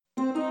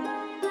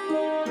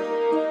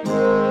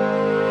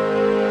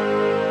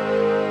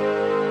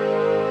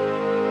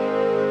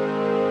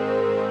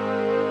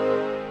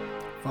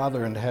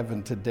Father in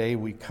heaven, today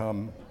we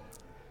come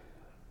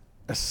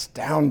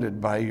astounded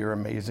by your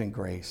amazing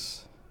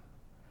grace.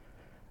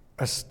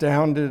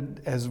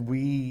 Astounded as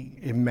we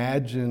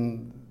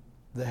imagine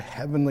the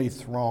heavenly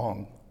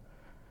throng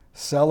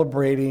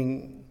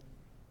celebrating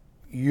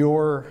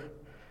your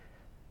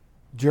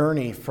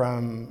journey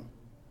from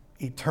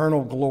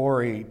eternal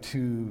glory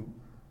to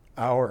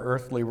our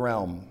earthly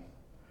realm,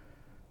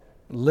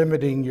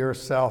 limiting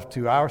yourself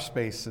to our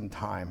space and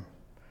time.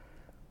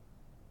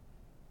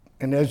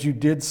 And as you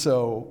did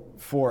so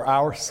for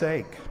our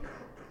sake,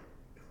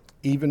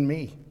 even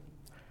me,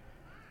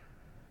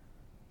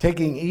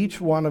 taking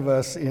each one of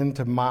us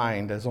into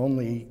mind as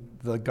only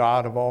the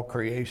God of all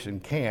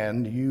creation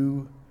can,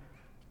 you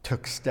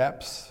took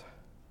steps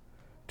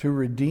to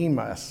redeem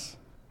us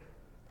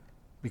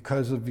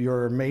because of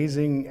your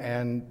amazing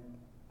and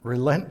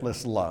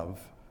relentless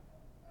love,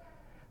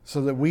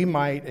 so that we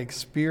might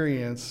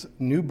experience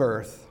new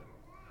birth,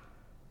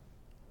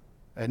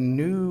 a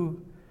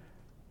new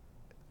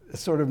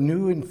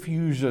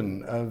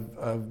infusion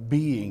of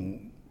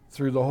being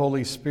through the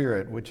Holy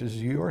Spirit, which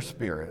is your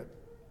Spirit,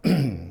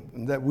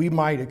 that we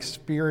might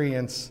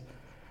experience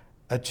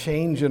a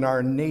change in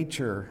our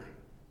nature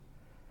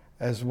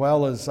as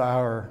well as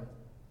our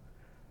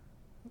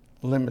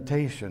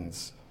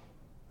limitations.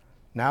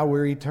 Now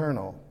we're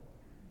eternal.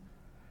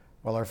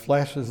 While our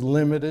flesh is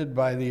limited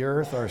by the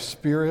earth, our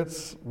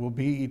spirits will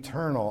be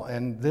eternal.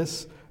 And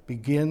this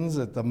begins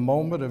at the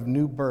moment of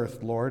new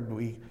birth, Lord.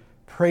 We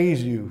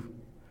praise you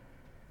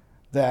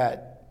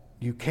that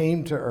you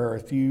came to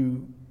earth,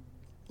 you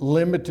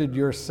limited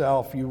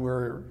yourself, you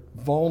were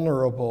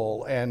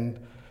vulnerable and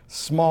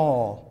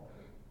small,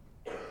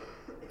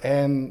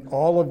 and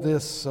all of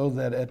this so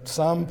that at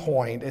some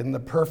point in the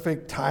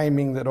perfect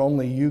timing that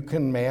only you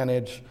can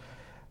manage,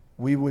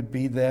 we would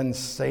be then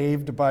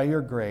saved by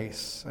your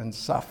grace and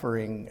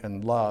suffering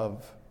and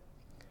love,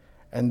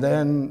 and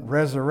then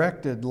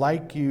resurrected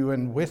like you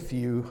and with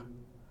you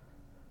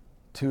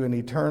to an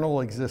eternal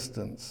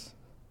existence.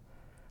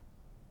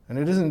 And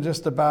it isn't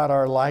just about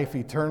our life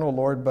eternal,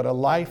 Lord, but a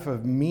life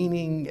of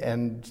meaning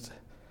and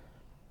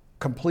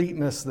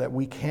completeness that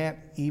we can't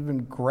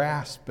even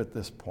grasp at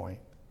this point.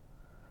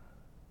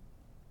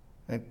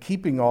 And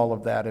keeping all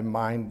of that in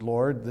mind,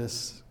 Lord,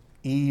 this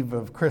eve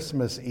of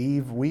Christmas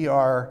Eve, we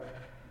are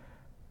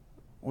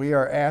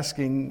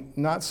asking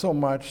not so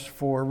much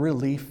for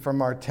relief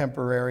from our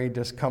temporary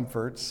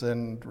discomforts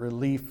and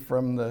relief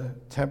from the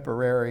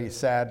temporary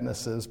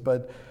sadnesses,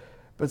 but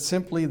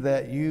simply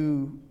that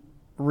you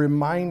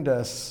remind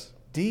us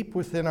deep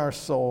within our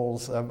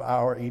souls of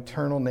our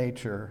eternal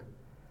nature,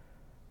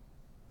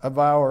 of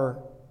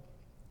our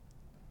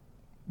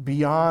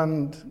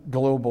beyond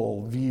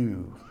global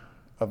view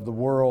of the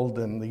world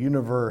and the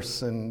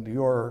universe and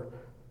your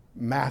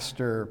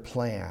master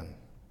plan.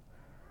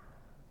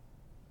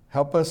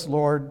 Help us,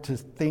 Lord, to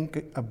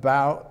think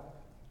about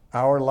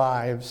our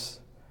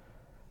lives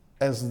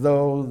as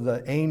though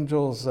the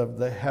angels of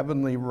the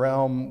heavenly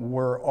realm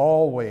were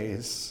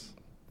always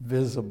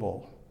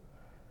visible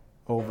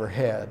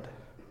overhead,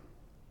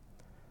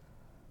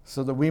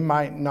 so that we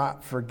might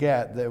not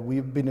forget that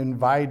we've been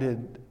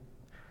invited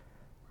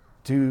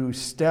to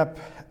step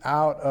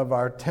out of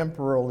our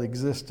temporal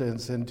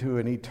existence into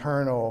an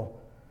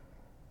eternal,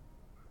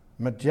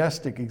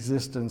 majestic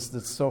existence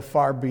that's so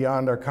far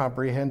beyond our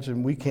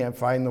comprehension we can't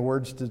find the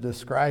words to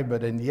describe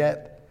it. And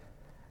yet,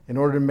 in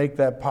order to make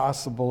that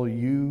possible,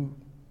 you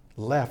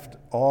left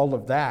all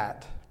of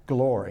that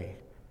glory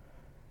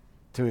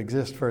to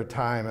exist for a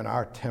time in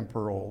our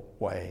temporal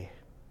way,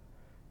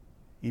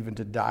 even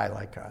to die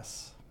like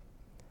us.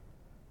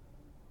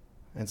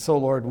 And so,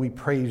 Lord, we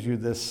praise you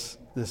this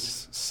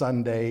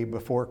Sunday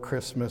before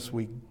Christmas.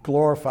 We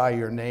glorify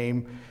your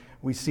name.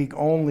 We seek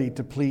only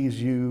to please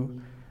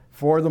you.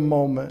 For the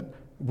moment,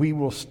 we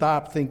will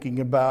stop thinking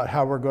about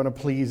how we're going to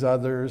please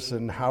others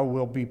and how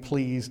we'll be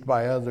pleased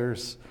by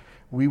others.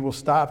 We will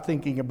stop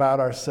thinking about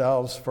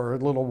ourselves for a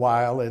little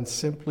while and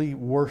simply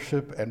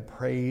worship and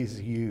praise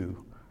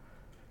you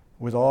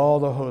with all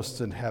the hosts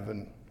in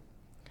heaven,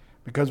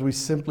 because we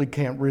simply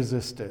can't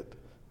resist it.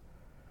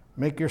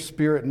 Make your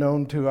Spirit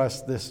known to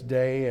us this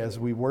day as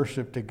we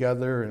worship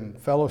together and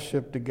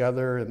fellowship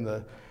together in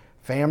the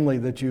family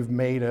that you've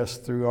made us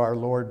through our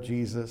Lord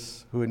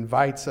Jesus, who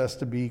invites us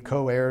to be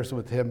co-heirs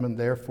with him and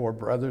therefore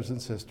brothers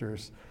and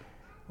sisters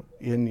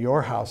in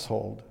your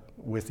household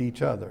with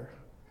each other.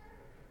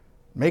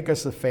 Make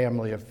us a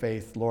family of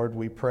faith, Lord,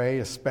 we pray,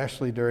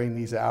 especially during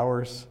these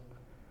hours,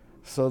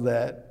 so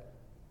that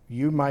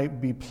you might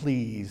be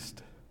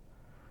pleased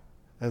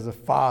as a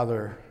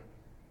father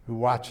who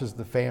watches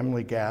the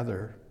family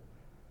gather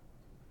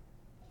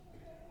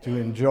to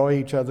enjoy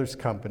each other's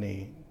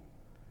company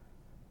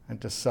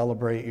and to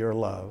celebrate your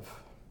love.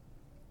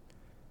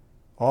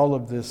 All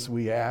of this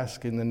we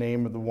ask in the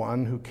name of the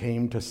one who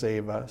came to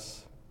save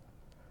us,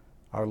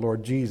 our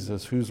Lord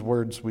Jesus, whose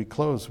words we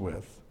close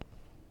with.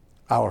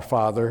 Our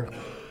Father,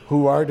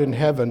 who art in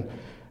heaven,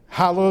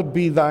 hallowed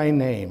be thy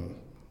name.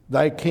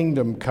 Thy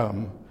kingdom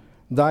come,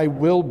 thy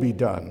will be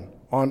done,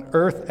 on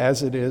earth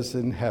as it is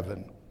in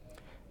heaven.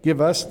 Give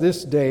us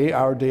this day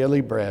our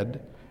daily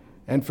bread,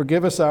 and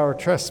forgive us our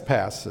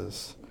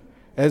trespasses,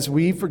 as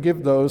we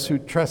forgive those who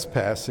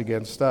trespass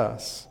against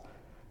us.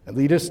 And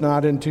lead us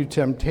not into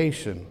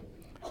temptation,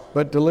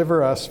 but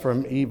deliver us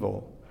from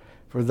evil.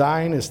 For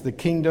thine is the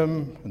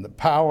kingdom, and the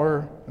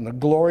power, and the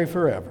glory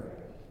forever.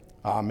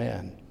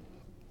 Amen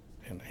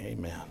and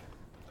amen.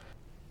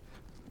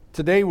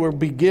 Today we'll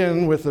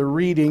begin with a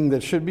reading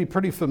that should be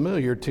pretty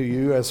familiar to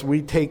you as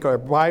we take our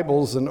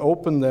Bibles and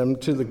open them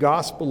to the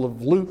Gospel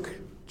of Luke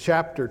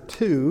chapter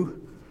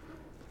 2.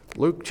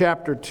 Luke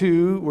chapter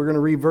 2, we're going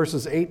to read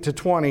verses 8 to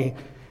 20.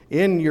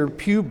 In your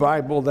pew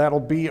Bible, that'll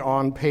be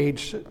on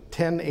page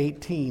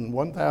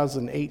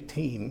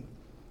 1018.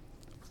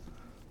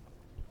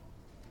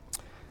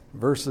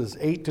 Verses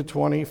 8 to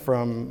 20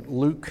 from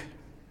Luke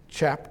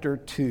chapter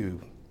 2.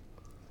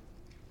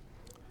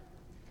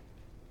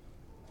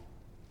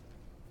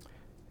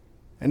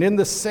 And in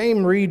the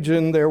same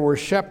region there were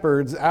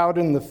shepherds out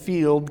in the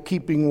field,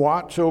 keeping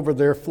watch over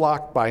their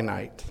flock by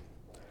night.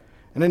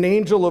 And an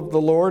angel of the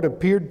Lord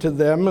appeared to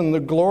them, and the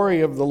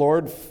glory of the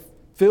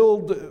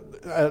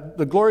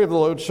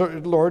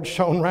Lord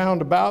shone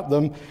round about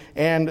them,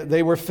 and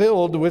they were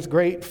filled with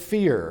great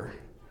fear.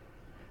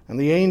 And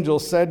the angel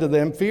said to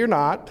them, "Fear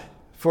not,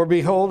 for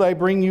behold, I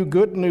bring you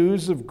good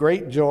news of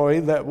great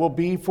joy that will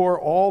be for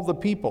all the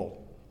people.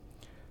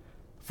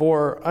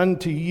 For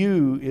unto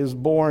you is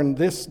born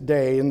this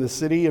day in the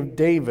city of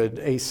David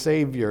a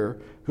Savior,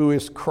 who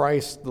is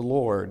Christ the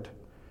Lord.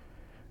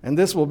 And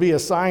this will be a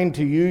sign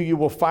to you. You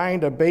will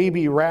find a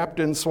baby wrapped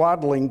in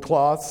swaddling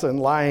cloths and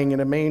lying in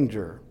a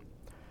manger."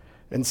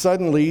 And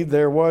suddenly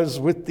there was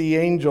with the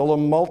angel a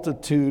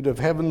multitude of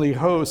heavenly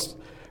hosts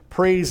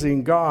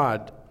praising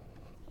God.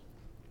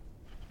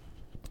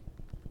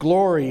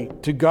 "Glory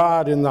to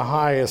God in the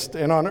highest,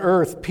 and on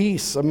earth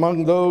peace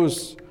among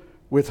those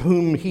with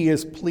whom he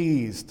is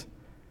pleased."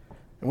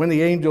 And when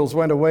the angels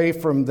went away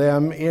from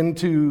them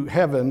into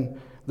heaven,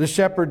 the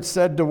shepherds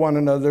said to one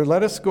another,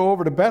 "Let us go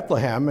over to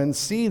Bethlehem and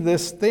see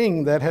this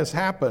thing that has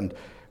happened,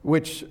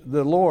 which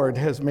the Lord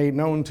has made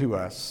known to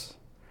us."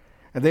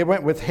 And they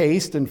went with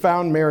haste and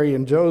found Mary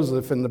and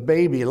Joseph and the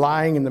baby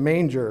lying in the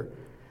manger.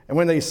 And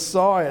when they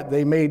saw it,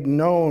 they made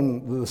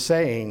known the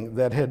saying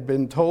that had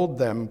been told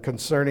them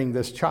concerning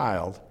this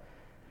child.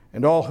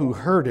 And all who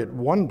heard it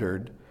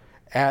wondered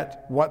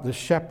at what the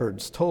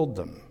shepherds told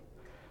them.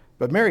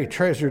 But Mary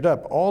treasured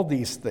up all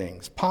these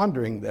things,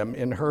 pondering them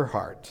in her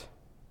heart.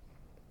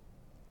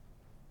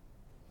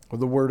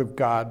 The word of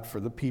God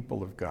for the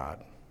people of God.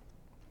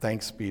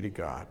 Thanks be to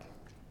God.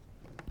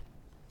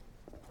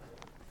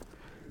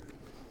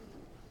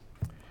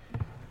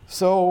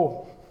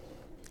 So,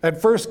 at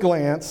first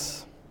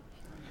glance,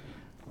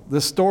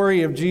 the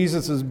story of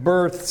Jesus'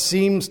 birth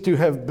seems to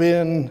have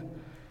been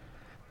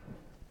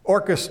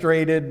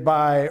orchestrated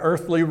by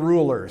earthly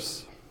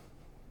rulers.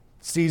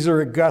 Caesar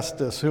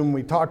Augustus, whom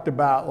we talked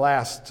about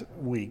last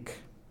week.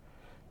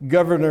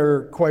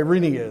 Governor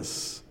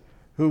Quirinius,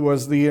 who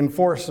was the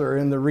enforcer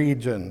in the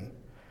region.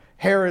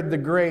 Herod the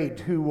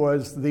Great, who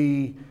was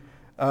the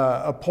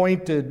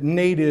appointed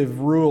native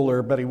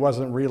ruler, but he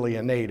wasn't really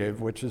a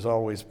native, which has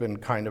always been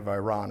kind of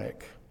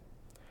ironic.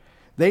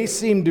 They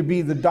seem to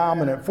be the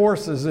dominant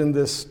forces in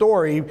this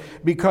story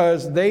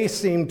because they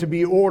seem to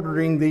be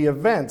ordering the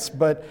events.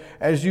 But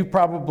as you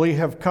probably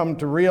have come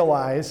to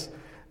realize,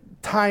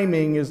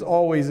 timing is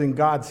always in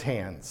God's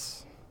hands.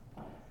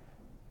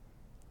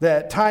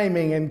 That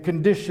timing and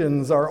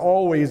conditions are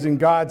always in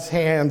God's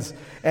hands,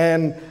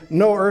 and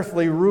no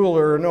earthly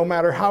ruler, no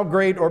matter how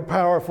great or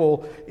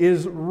powerful,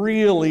 is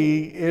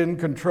really in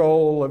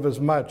control of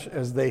as much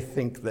as they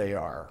think they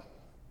are.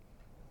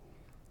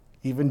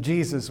 Even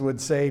Jesus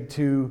would say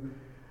to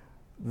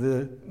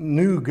the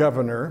new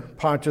governor,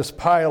 Pontius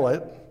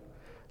Pilate,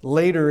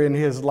 later in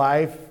his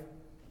life,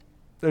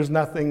 "There's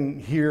nothing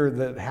here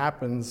that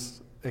happens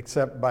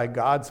except by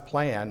God's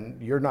plan.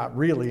 You're not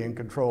really in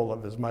control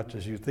of as much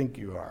as you think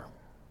you are."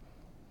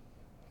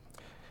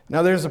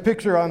 Now, there's a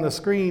picture on the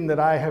screen that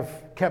I have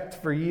kept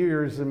for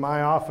years in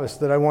my office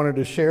that I wanted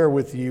to share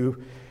with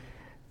you.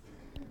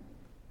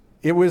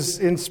 It was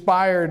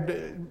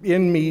inspired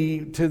in me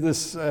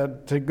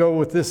to go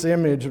with this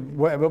image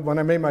when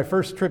I made my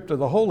first trip to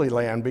the Holy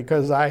Land,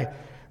 because I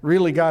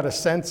really got a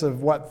sense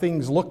of what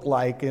things look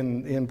like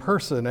in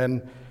person.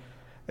 And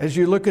as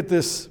you look at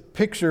this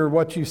picture,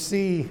 what you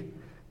see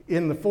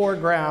in the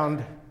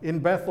foreground in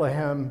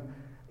Bethlehem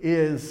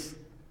is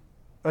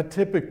a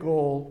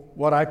typical,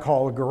 what I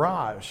call a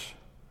garage.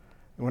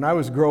 When I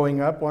was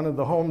growing up, one of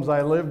the homes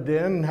I lived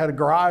in had a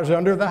garage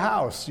under the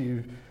house.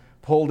 You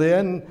pulled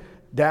in,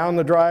 down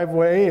the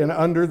driveway, and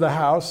under the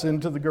house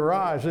into the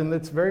garage. And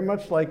it's very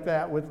much like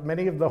that with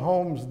many of the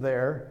homes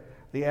there.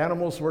 The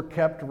animals were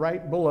kept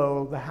right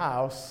below the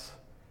house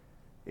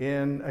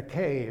in a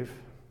cave.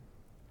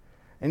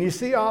 And you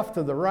see off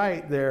to the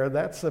right there,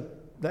 that's a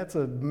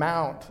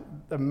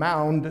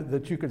mound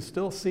that you can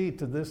still see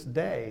to this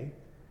day,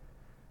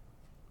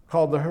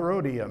 called the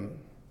Herodium.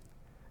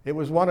 It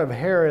was one of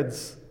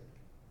Herod's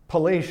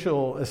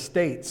palatial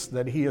estates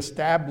that he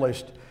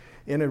established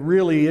in a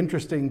really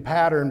interesting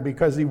pattern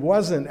because he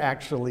wasn't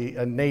actually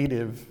a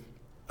native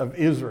of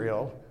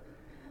Israel.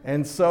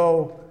 And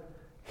so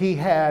he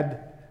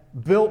had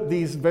built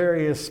these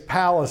various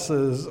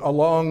palaces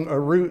along a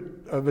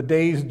route of a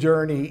day's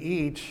journey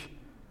each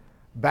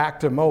back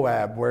to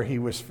Moab, where he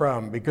was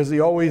from, because he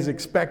always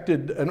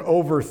expected an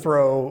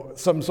overthrow,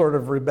 some sort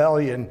of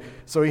rebellion.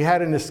 So he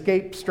had an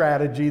escape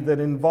strategy that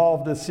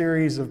involved a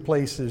series of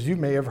places. You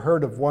may have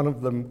heard of one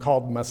of them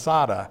called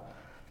Masada.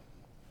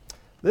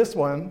 This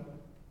one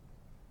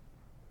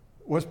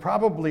was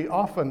probably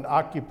often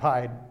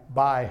occupied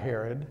by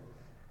Herod.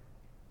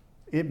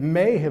 It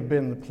may have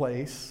been the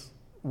place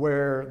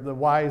where the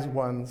wise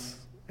ones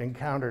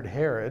encountered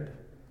Herod,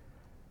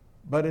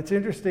 but it's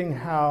interesting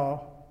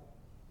how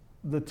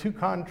the two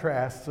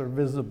contrasts are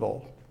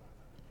visible.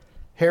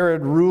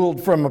 Herod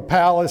ruled from a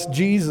palace.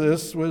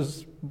 Jesus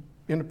was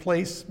in a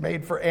place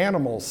made for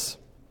animals.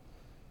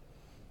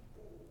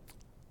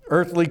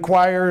 Earthly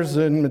choirs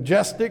and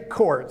majestic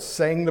courts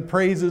sang the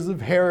praises of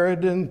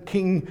Herod and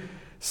King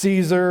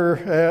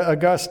Caesar,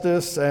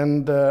 Augustus,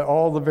 and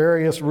all the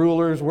various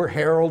rulers were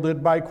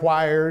heralded by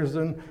choirs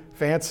and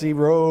fancy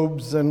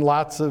robes and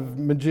lots of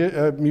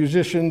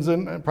musicians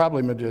and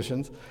probably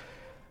magicians.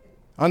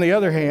 On the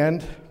other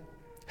hand,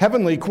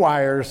 heavenly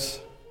choirs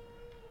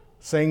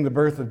sang the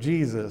birth of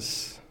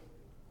Jesus.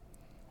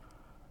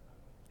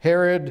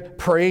 Herod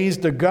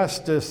praised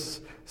Augustus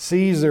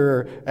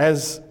Caesar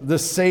as the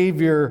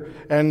Savior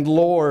and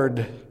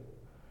Lord,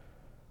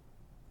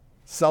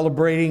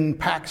 celebrating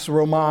Pax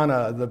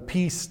Romana, the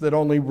peace that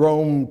only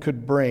Rome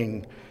could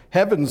bring.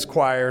 Heaven's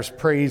choirs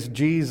praised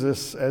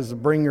Jesus as the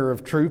bringer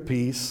of true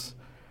peace.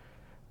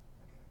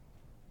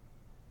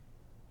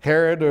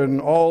 Herod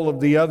and all of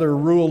the other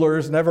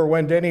rulers never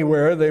went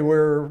anywhere. They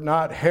were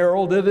not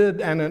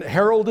heralded and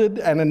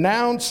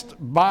announced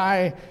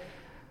by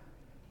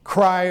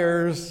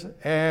criers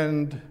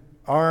and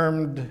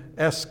armed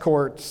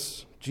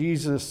escorts.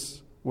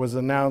 Jesus was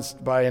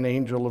announced by an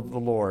angel of the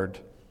Lord.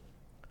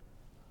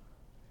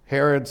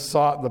 Herod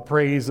sought the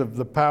praise of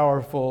the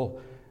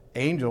powerful.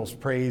 Angels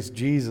praised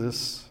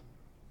Jesus,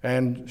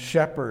 and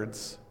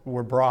shepherds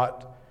were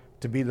brought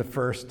to be the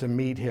first to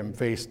meet him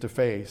face to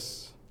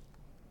face.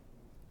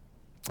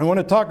 I want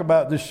to talk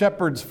about the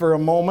shepherds for a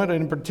moment,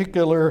 in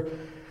particular,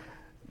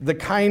 the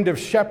kind of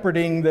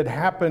shepherding that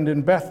happened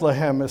in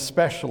Bethlehem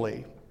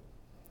especially.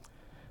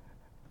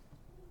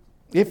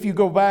 If you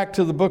go back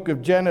to the book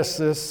of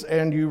Genesis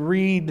and you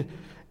read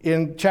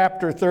in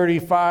chapter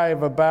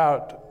 35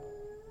 about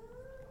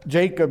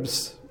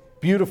Jacob's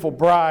beautiful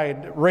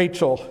bride,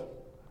 Rachel,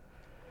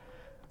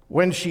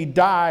 when she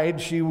died,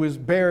 she was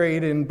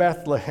buried in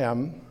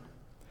Bethlehem.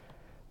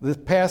 The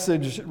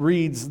passage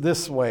reads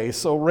this way: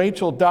 So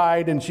Rachel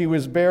died, and she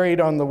was buried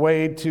on the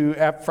way to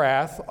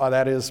Ephrath,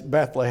 that is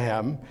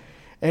Bethlehem.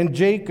 And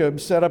Jacob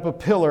set up a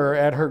pillar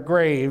at her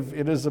grave.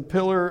 It is a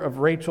pillar of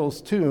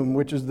Rachel's tomb,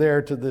 which is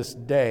there to this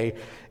day.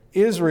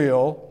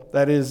 Israel,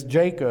 that is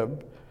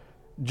Jacob,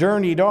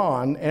 journeyed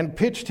on and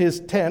pitched his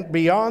tent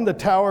beyond the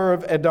Tower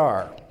of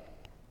Edar.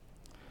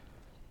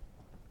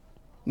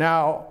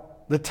 Now,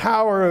 the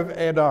Tower of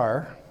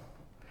Edar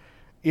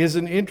is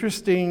an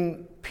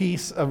interesting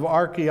piece of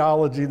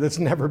archaeology that's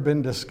never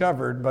been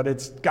discovered, but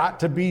it's got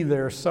to be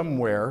there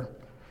somewhere.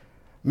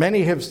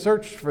 Many have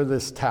searched for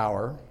this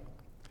tower.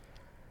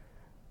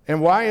 And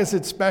why is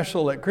it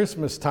special at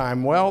Christmas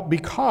time? Well,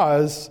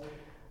 because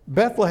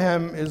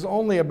Bethlehem is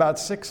only about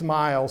 6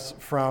 miles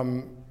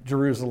from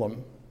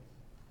Jerusalem.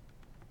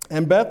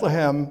 And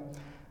Bethlehem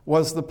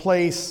was the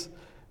place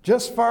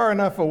just far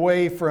enough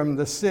away from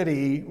the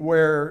city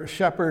where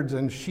shepherds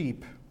and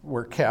sheep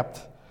were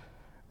kept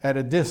at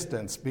a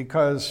distance,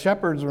 because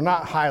shepherds were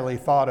not highly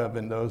thought of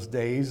in those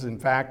days. In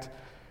fact,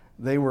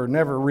 they were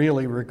never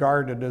really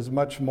regarded as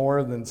much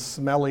more than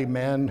smelly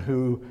men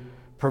who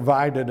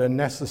provided a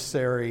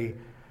necessary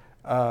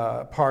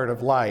part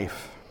of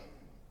life.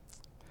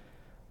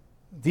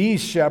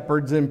 These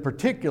shepherds in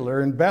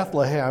particular in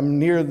Bethlehem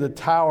near the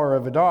Tower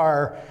of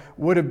Edar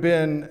would have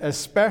been a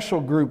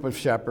special group of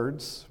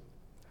shepherds,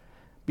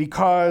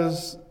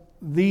 because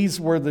these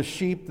were the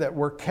sheep that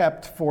were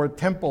kept for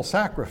temple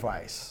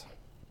sacrifice.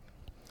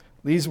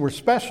 These were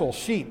special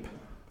sheep.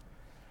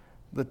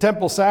 The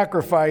temple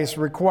sacrifice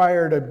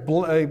required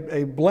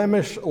a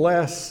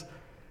blemish-less,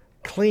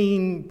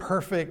 clean,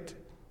 perfect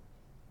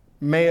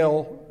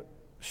male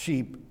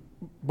sheep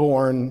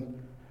born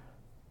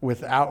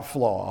without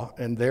flaw,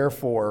 and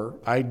therefore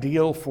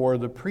ideal for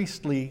the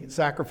priestly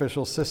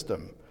sacrificial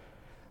system.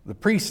 The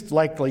priests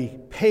likely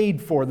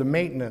paid for the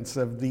maintenance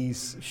of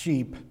these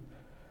sheep.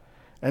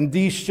 And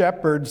these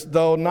shepherds,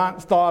 though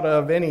not thought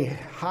of any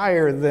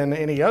higher than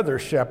any other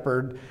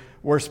shepherd,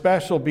 were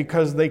special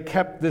because they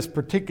kept this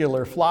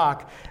particular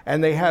flock,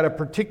 and they had a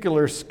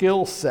particular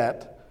skill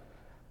set.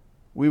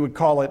 We would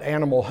call it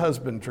animal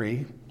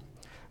husbandry,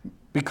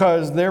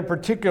 because their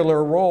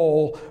particular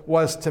role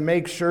was to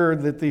make sure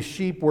that the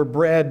sheep were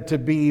bred to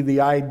be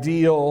the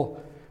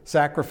ideal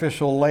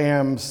sacrificial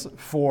lambs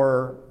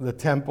for the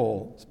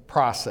temple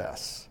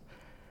process.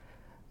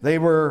 They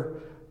were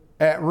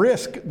at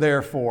risk,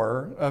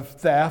 therefore, of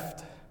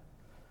theft.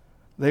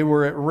 They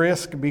were at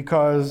risk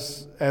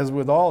because, as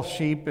with all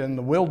sheep in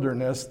the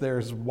wilderness,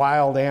 there's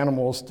wild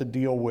animals to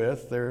deal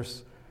with.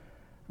 There's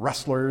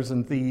rustlers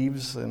and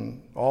thieves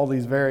and all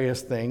these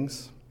various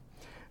things.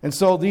 And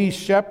so these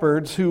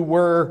shepherds, who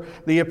were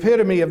the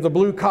epitome of the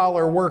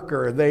blue-collar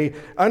worker, they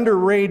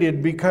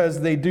underrated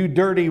because they do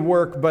dirty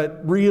work,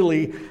 but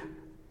really,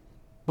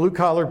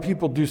 blue-collar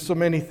people do so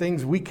many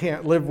things we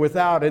can't live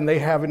without, and they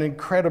have an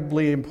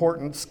incredibly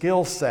important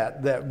skill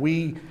set that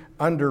we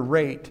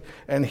underrate.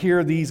 And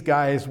here these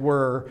guys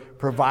were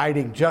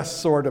providing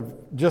just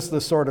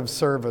the sort of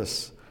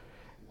service.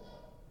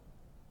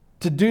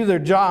 To do their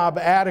job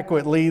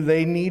adequately,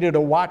 they needed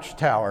a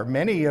watchtower.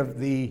 Many of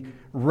the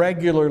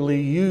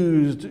regularly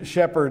used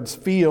shepherds'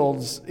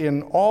 fields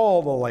in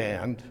all the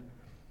land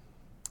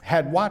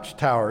had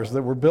watchtowers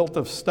that were built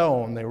of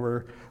stone. They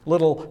were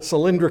little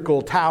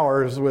cylindrical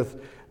towers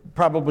with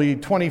probably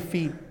 20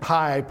 feet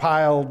high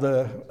piled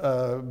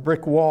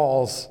brick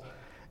walls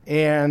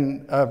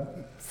and a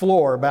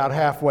floor about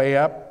halfway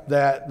up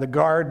that the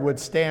guard would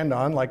stand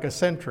on like a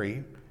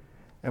sentry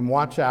and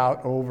watch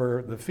out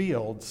over the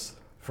fields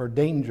for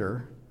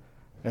danger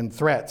and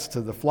threats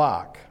to the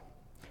flock.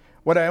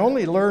 What I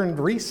only learned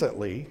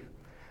recently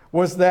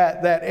was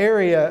that that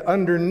area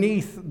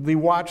underneath the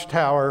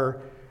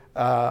watchtower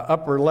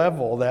upper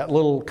level, that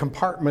little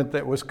compartment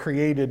that was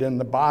created in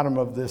the bottom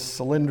of this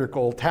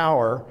cylindrical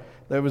tower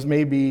that was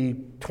maybe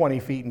 20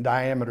 feet in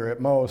diameter at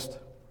most,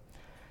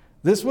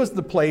 this was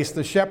the place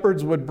the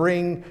shepherds would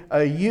bring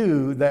a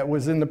ewe that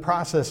was in the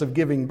process of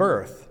giving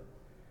birth.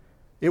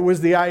 It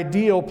was the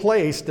ideal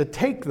place to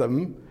take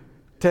them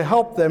to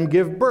help them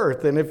give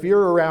birth. And if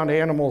you're around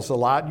animals a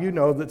lot, you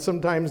know that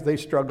sometimes they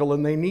struggle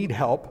and they need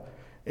help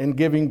in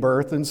giving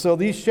birth. And so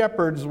these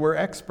shepherds were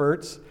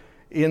experts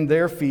in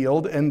their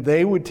field, and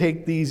they would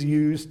take these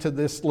ewes to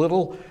this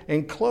little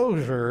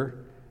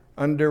enclosure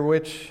under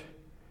which,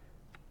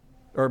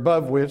 or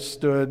above which,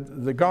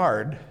 stood the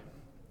guard.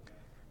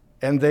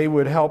 And they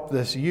would help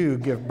this ewe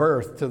give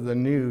birth to the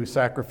new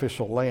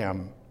sacrificial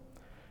lamb.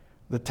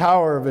 The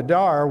Tower of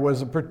Adar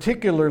was a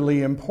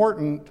particularly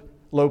important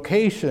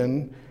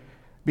location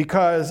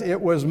because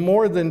it was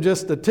more than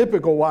just a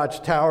typical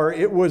watchtower.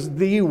 It was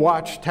the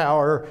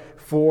watchtower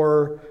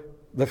for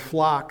the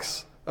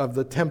flocks of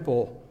the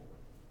temple.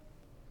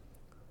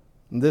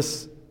 And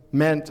this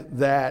meant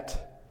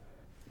that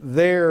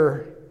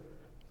their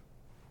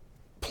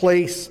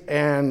place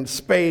and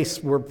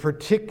space were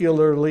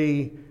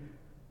particularly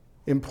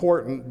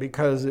important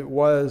because it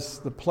was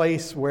the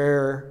place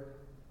where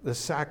the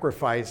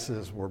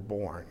sacrifices were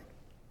born.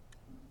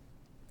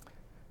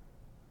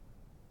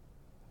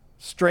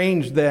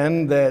 Strange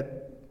then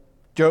that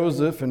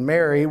Joseph and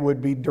Mary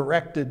would be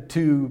directed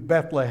to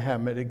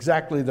Bethlehem at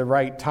exactly the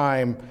right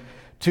time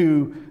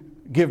to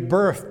give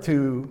birth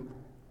to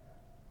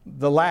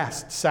the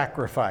last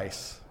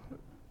sacrifice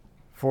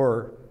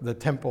for the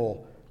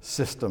temple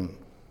system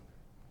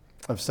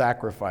of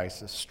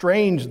sacrifices.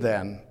 Strange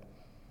then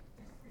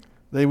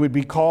they would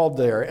be called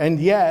there. And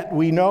yet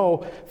we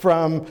know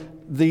from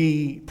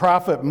the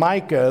prophet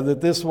Micah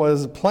that this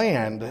was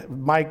planned.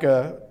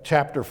 Micah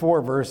chapter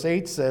 4 verse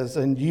 8 says,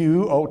 "And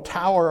you, O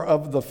tower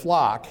of the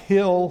flock,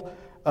 hill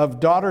of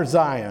daughter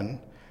Zion,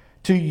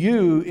 to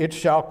you it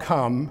shall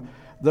come,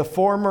 the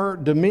former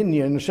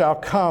dominion shall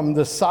come,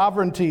 the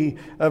sovereignty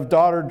of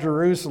daughter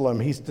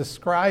Jerusalem." He's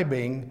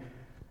describing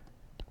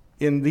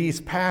in these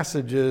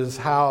passages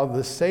how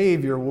the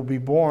Savior will be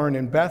born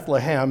in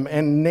Bethlehem,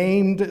 and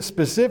named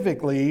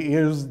specifically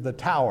is the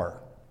tower,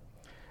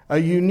 a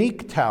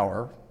unique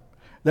tower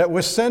that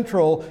was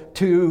central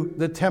to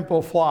the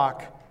temple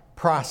flock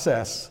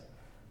process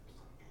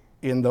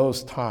in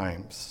those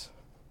times.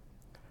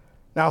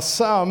 Now,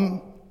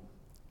 some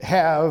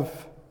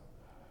have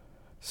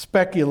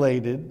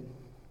speculated,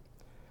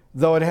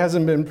 though it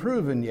hasn't been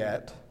proven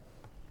yet,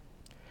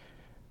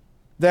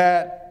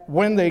 that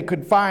when they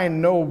could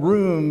find no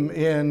room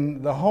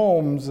in the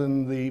homes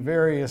and the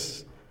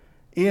various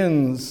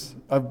inns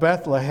of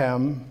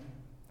Bethlehem,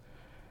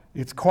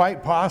 it's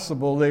quite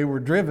possible they were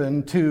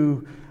driven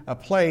to a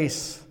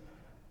place,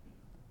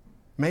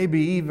 maybe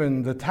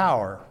even the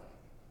Tower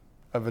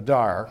of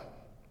Adar,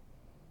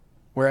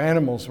 where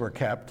animals were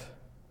kept,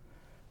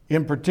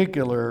 in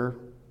particular,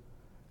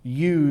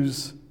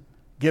 ewes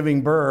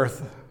giving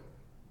birth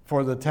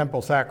for the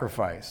temple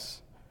sacrifice.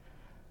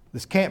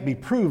 This can't be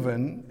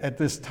proven at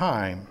this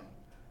time.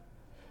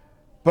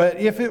 But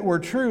if it were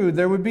true,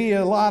 there would be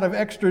a lot of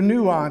extra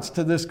nuance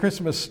to this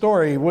Christmas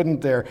story,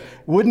 wouldn't there?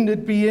 Wouldn't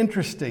it be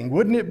interesting?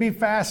 Wouldn't it be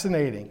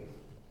fascinating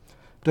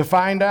to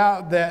find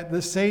out that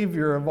the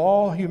Savior of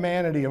all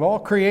humanity, of all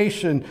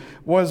creation,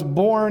 was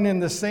born in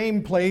the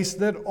same place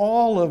that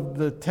all of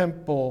the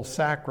temple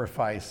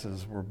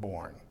sacrifices were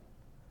born?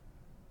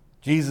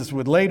 Jesus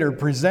would later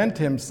present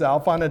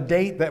himself on a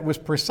date that was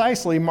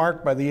precisely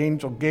marked by the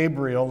angel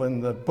Gabriel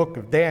in the book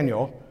of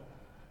Daniel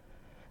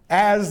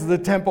as the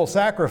temple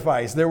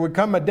sacrifice. There would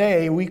come a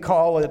day, we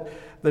call it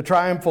the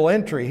triumphal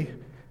entry,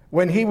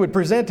 when he would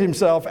present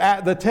himself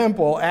at the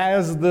temple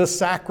as the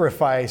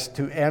sacrifice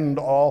to end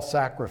all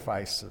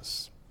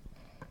sacrifices.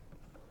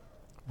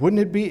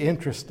 Wouldn't it be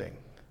interesting?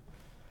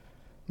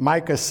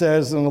 Micah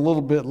says, and a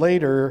little bit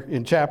later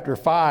in chapter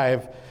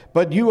 5,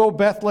 "But you, O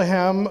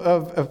Bethlehem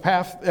of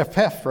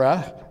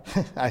Ephrathah,"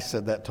 I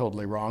said that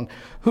totally wrong,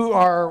 "who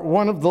are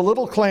one of the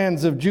little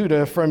clans of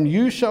Judah, from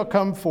you shall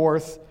come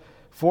forth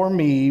for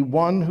me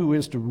one who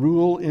is to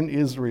rule in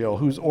Israel,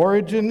 whose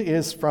origin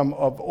is from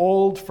of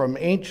old, from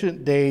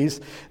ancient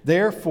days.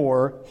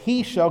 Therefore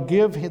he shall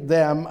give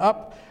them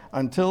up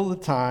until the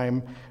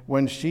time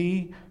when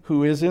she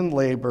who is in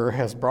labor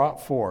has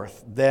brought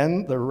forth.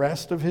 Then the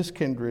rest of his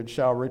kindred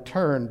shall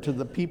return to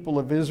the people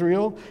of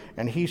Israel,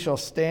 and he shall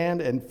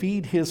stand and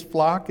feed his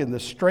flock in the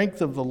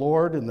strength of the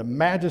Lord, in the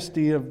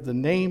majesty of the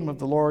name of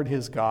the Lord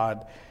his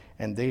God,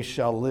 and they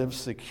shall live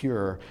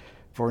secure.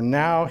 For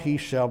now he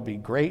shall be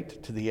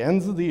great to the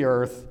ends of the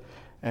earth,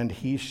 and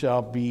he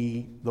shall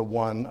be the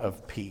one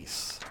of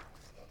peace."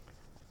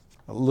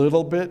 A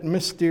little bit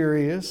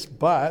mysterious,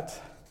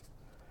 but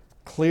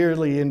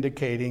clearly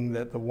indicating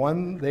that the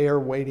one they are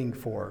waiting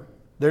for,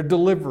 their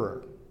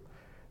deliverer,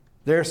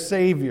 their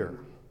savior.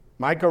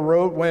 Micah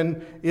wrote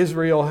when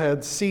Israel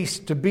had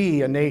ceased to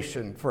be a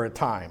nation for a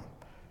time,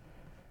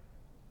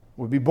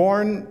 would be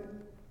born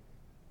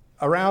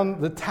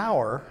around the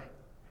Tower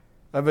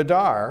of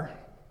Adar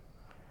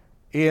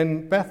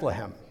in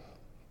Bethlehem.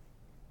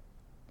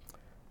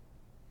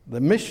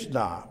 The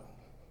Mishnah,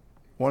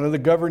 one of the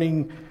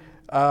governing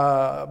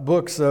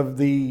books of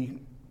the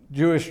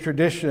Jewish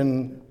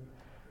tradition,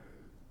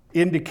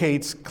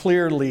 indicates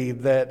clearly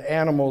that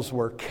animals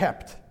were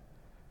kept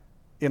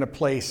in a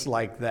place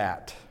like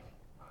that.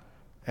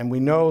 And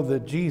we know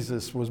that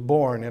Jesus was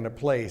born in a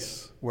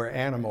place where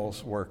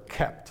animals were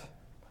kept.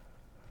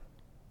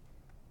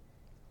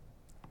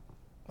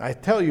 I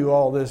tell you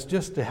all this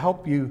just to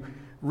help you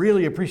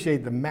really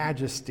appreciate the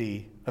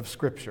majesty of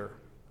Scripture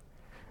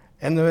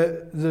and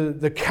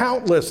the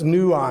countless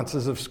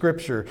nuances of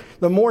Scripture.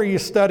 The more you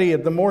study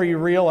it, the more you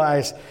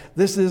realize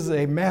this is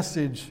a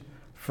message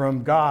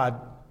from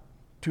God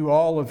to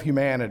all of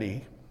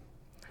humanity.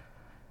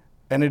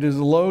 And it is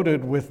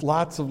loaded with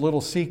lots of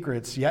little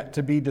secrets yet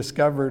to be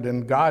discovered,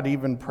 and God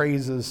even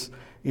praises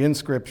in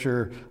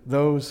Scripture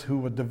those who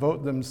would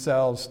devote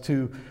themselves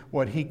to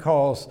what he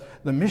calls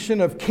the mission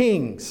of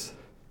kings,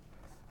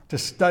 to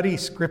study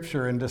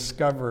Scripture and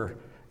discover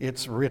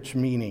its rich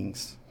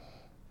meanings.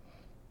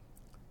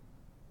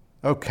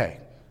 Okay.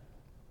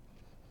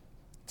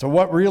 So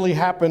what really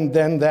happened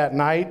then that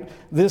night?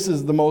 This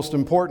is the most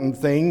important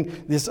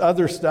thing. This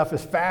other stuff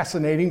is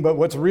fascinating, but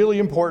what's really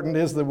important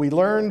is that we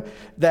learn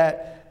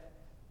that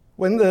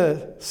when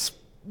the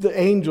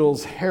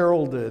angels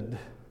heralded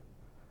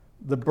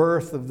the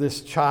birth of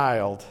this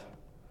child,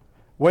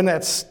 when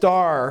that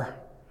star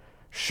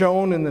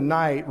shone in the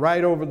night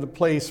right over the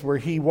place where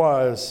he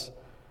was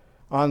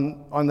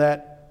on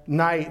that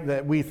night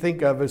that we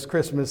think of as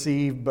Christmas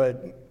Eve,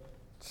 but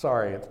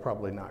sorry, it's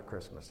probably not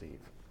Christmas Eve.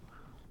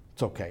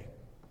 It's okay.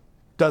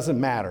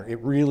 Doesn't matter. It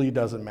really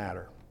doesn't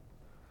matter.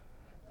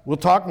 We'll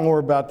talk more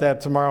about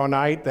that tomorrow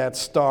night, that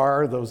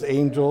star, those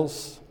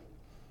angels.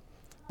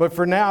 But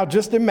for now,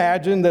 just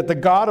imagine that the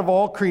God of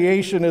all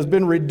creation has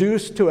been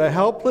reduced to a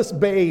helpless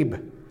babe,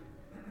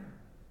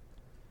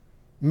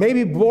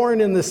 maybe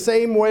born in the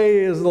same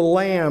way as the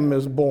lamb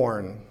is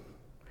born,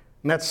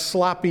 in that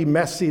sloppy,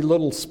 messy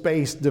little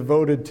space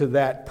devoted to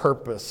that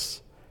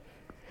purpose.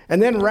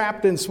 And then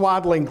wrapped in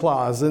swaddling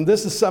cloths. And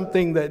this is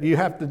something that you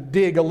have to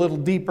dig a little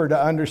deeper to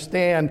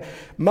understand.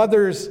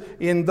 Mothers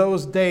in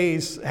those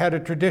days had a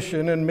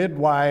tradition, and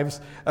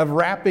midwives, of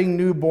wrapping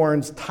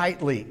newborns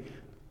tightly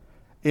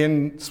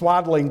in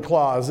swaddling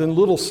cloths, in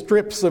little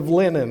strips of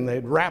linen.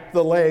 They'd wrap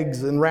the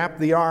legs and wrap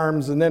the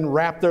arms and then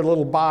wrap their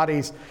little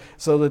bodies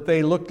so that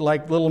they looked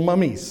like little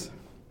mummies.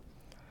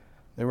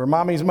 They were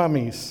mommy's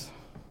mummies.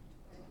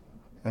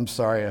 I'm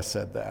sorry I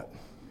said that,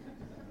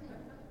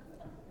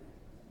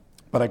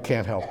 but I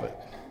can't help it.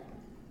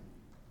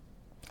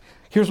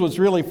 Here's what's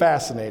really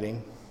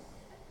fascinating.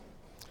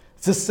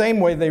 It's the same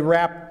way they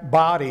wrap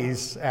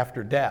bodies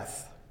after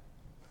death.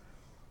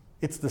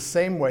 It's the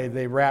same way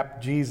they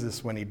wrapped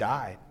Jesus when he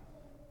died.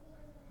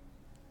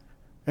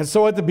 And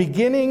so at the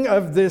beginning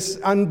of this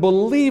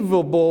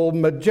unbelievable,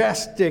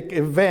 majestic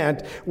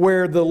event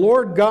where the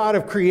Lord God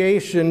of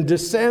creation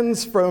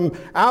descends from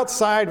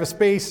outside of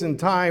space and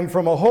time,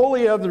 from a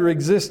wholly other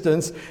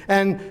existence,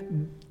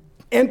 and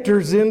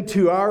enters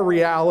into our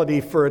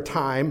reality for a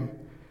time,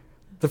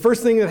 the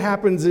first thing that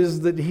happens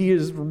is that he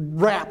is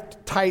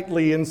wrapped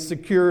tightly and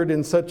secured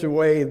in such a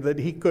way that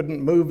he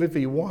couldn't move if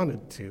he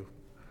wanted to.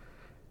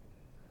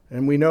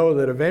 And we know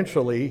that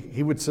eventually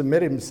he would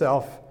submit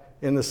himself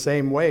in the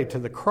same way to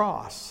the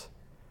cross,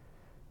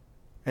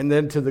 and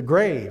then to the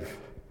grave.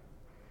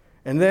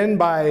 And then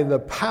by the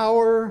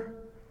power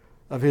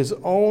of his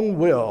own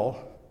will,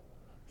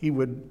 he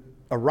would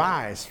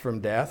arise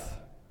from death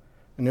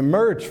and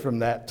emerge from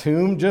that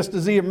tomb just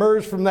as he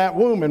emerged from that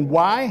womb. And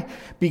why?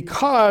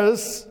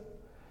 Because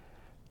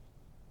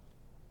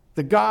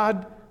the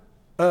God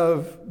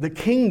of the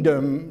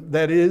kingdom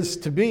that is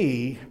to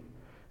be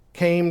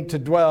came to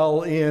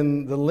dwell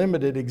in the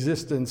limited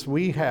existence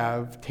we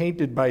have,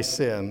 tainted by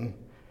sin,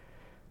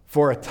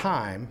 for a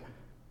time,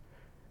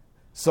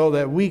 so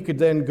that we could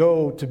then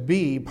go to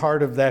be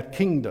part of that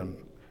kingdom.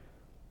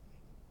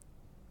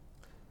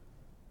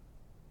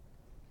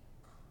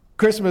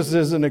 Christmas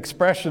is an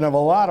expression of a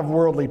lot of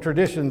worldly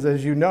traditions,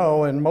 as you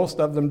know, and most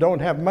of them don't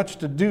have much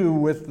to do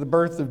with the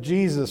birth of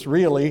Jesus,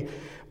 really.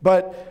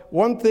 But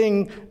one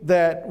thing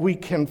that we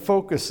can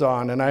focus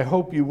on, and I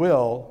hope you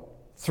will,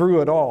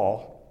 through it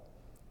all,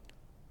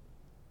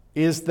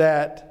 is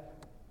that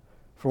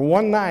for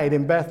one night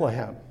in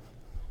Bethlehem,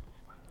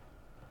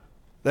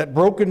 that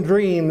broken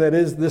dream that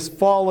is this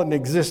fallen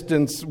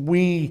existence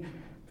we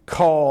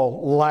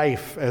call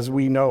life as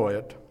we know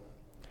it,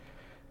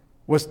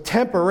 was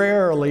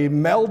temporarily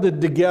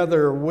melded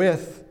together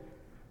with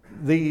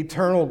the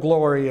eternal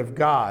glory of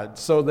God,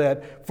 so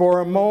that for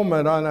a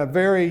moment, on a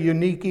very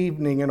unique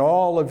evening in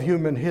all of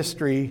human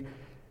history,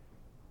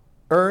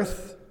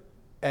 earth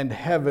and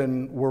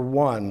heaven were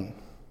one,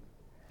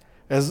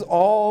 as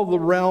all the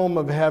realm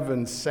of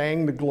heaven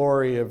sang the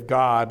glory of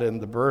God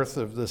and the birth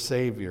of the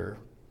Savior.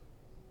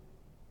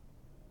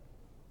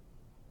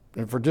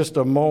 And for just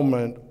a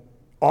moment,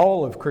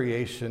 all of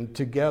creation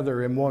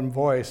together in one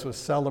voice was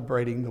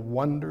celebrating the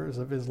wonders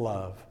of his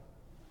love.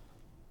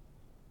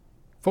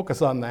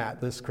 Focus on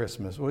that this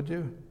Christmas, would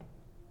you?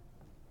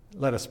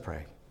 Let us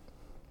pray.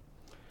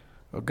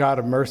 O God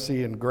of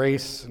mercy and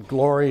grace and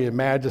glory and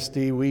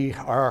majesty, we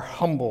are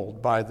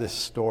humbled by this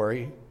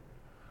story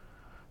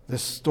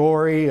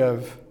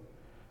of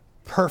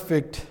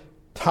perfect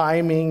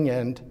timing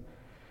and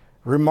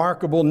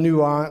remarkable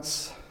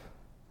nuance.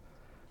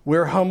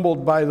 We're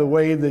humbled by the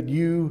way that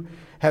you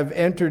have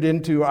entered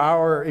into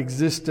our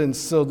existence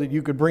so that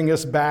you could bring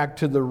us back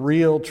to the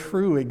real,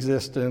 true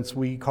existence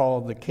we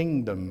call the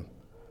kingdom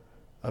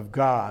of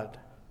God.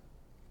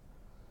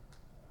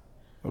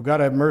 Oh God,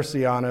 have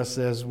mercy on us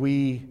as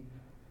we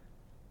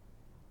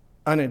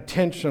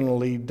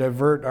unintentionally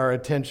divert our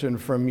attention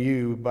from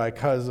you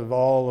because of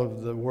all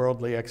of the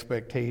worldly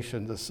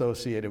expectations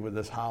associated with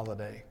this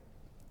holiday.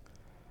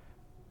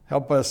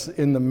 Help us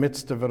in the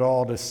midst of it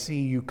all to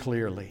see you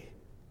clearly,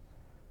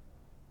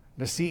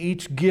 to see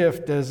each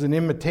gift as an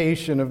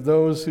imitation of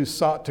those who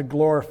sought to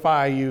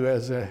glorify you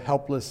as a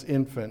helpless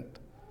infant,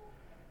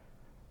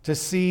 to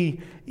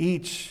see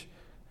each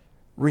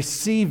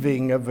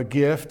receiving of a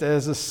gift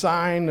as a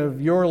sign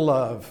of your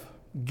love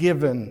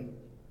given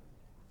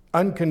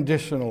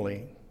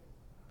unconditionally.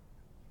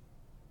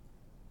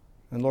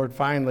 And Lord,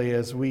 finally,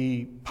 as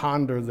we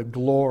ponder the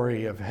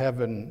glory of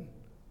heaven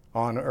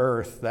on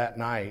earth that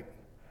night,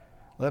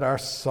 let our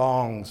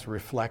songs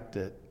reflect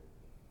it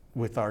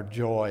with our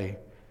joy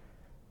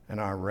and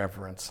our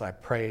reverence. I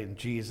pray in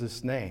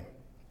Jesus' name.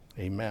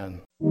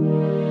 Amen.